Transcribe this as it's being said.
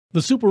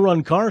The Super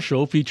Run Car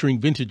Show, featuring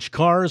vintage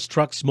cars,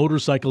 trucks,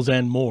 motorcycles,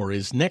 and more,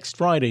 is next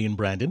Friday in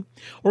Brandon.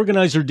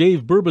 Organizer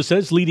Dave Burba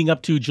says leading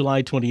up to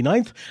July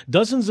 29th,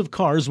 dozens of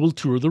cars will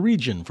tour the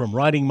region, from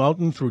Riding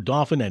Mountain through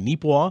Dauphin and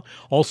Nipawin,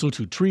 also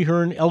to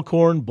Treehorn,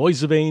 Elkhorn,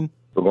 Boissevain.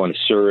 We're going to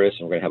Souris,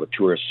 and we're going to have a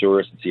tour of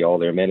Souris and see all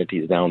their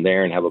amenities down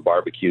there and have a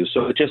barbecue.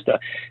 So it's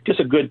just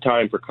a good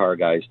time for car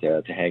guys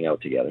to hang out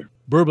together.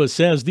 Burba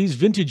says these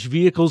vintage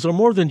vehicles are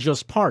more than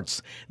just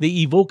parts. They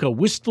evoke a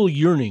wistful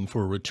yearning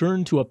for a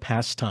return to a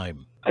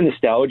pastime. A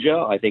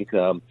nostalgia, I think,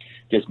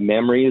 just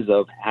memories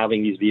of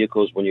having these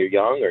vehicles when you're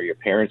young, or your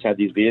parents had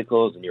these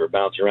vehicles and you were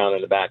bouncing around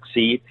in the back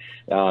seat,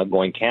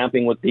 going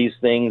camping with these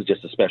things,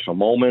 just a special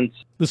moments.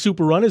 The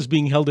Super Run is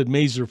being held at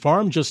Mazer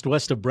Farm, just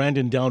west of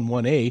Brandon down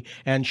 1A,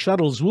 and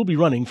shuttles will be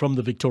running from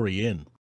the Victoria Inn.